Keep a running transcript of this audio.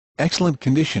excellent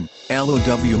condition,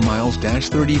 LOW miles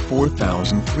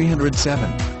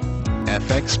 -34,307.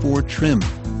 FX4 trim.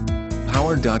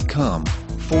 Power.com,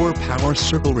 4-power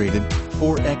circle rated,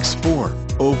 4x4,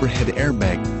 overhead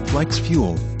airbag, flex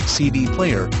fuel, CD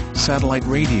player, satellite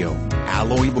radio,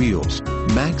 alloy wheels,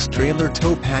 max trailer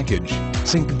tow package,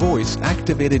 sync voice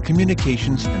activated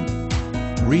communications and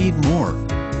read more.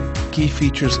 Key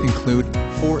features include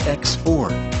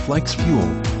 4x4, flex fuel,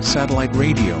 satellite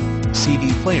radio,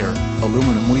 CD player,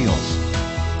 aluminum wheels,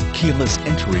 keyless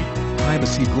entry,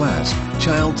 privacy glass,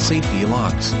 child safety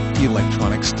locks,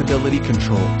 electronic stability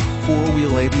control,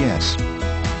 4-wheel ABS.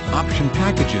 Option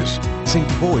packages, sync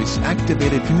voice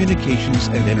activated communications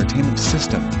and entertainment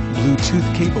system,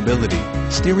 Bluetooth capability,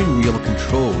 steering wheel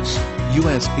controls,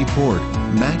 USB port,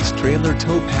 max trailer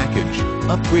tow package,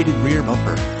 upgraded rear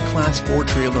bumper, Class 4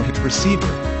 trailer hitch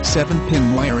receiver,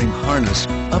 7-pin wiring harness,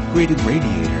 upgraded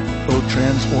radiator,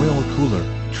 O-Trans oil cooler,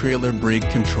 trailer brake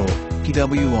control,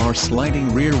 PWR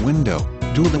sliding rear window,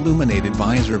 dual illuminated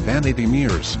visor vanity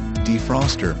mirrors,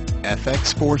 defroster,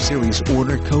 FX4 series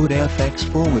order code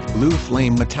FX4 with blue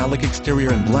flame metallic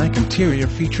exterior and black interior,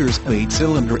 features a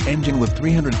 8-cylinder engine with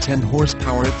 310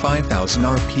 horsepower at 5,000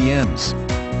 RPMs.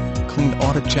 Clean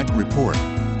auto check report.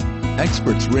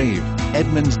 Experts rave.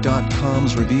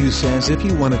 Edmunds.com's review says if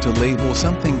you wanted to label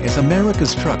something as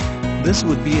America's truck, this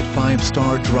would be it.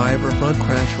 5-star driver front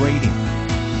crash rating,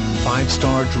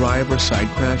 5-star driver side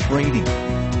crash rating,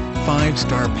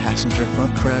 5-star passenger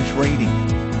front crash rating.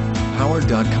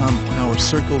 Power.com power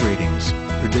circle ratings,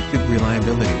 predicted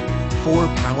reliability, 4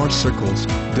 power circles,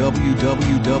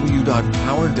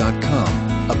 www.power.com.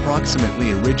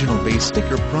 Approximately original base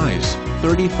sticker price,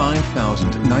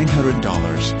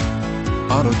 $35,900.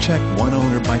 Auto check, one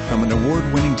owner by from an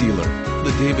award-winning dealer.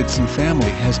 The Davidson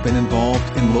family has been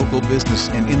involved in local business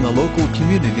and in the local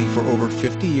community for over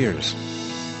 50 years.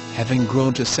 Having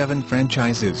grown to 7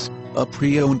 franchises, a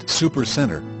pre-owned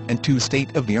supercenter, and 2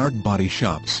 state-of-the-art body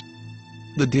shops,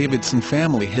 the Davidson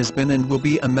family has been and will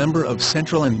be a member of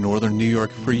Central and Northern New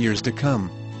York for years to come.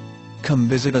 Come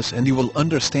visit us and you will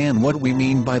understand what we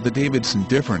mean by the Davidson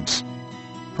difference.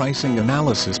 Pricing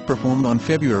analysis performed on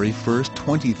February 1,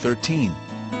 2013.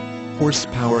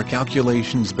 Horsepower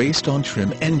calculations based on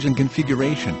trim engine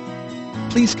configuration.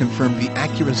 Please confirm the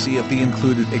accuracy of the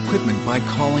included equipment by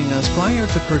calling us prior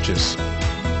to purchase.